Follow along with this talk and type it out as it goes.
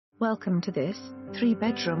Welcome to this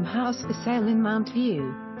 3-bedroom house for sale in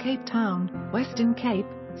Mountview, Cape Town, Western Cape,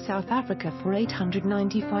 South Africa for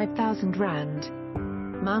R895,000.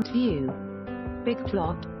 Mountview. Big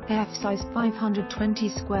plot, F-size 520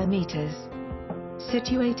 square meters.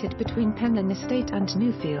 Situated between Penlyn Estate and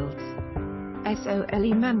Newfields.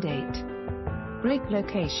 SOLE mandate. Great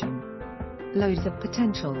location. Loads of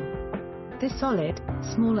potential. This solid,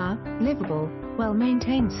 smaller, livable,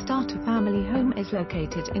 well-maintained starter family home is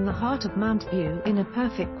located in the heart of Mountview in a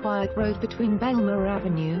perfect quiet road between Belmore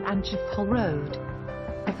Avenue and Turfhall Road.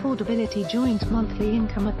 Affordability joint monthly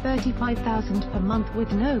income of $35,000 per month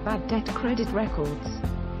with no bad debt credit records.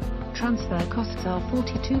 Transfer costs are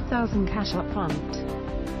 $42,000 cash up front.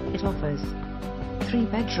 It offers 3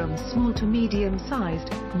 bedrooms small to medium sized,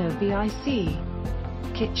 no BIC.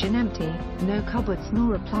 Kitchen empty, no cupboards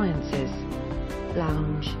nor appliances.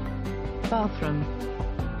 Lounge. Bathroom.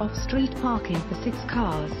 Off-street parking for 6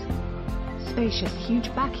 cars. Spacious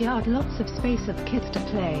huge backyard, lots of space of kids to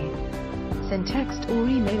play. Send text or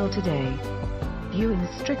email today. Viewing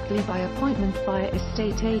strictly by appointment via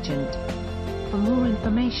estate agent. For more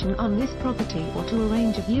information on this property or to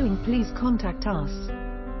arrange a viewing, please contact us.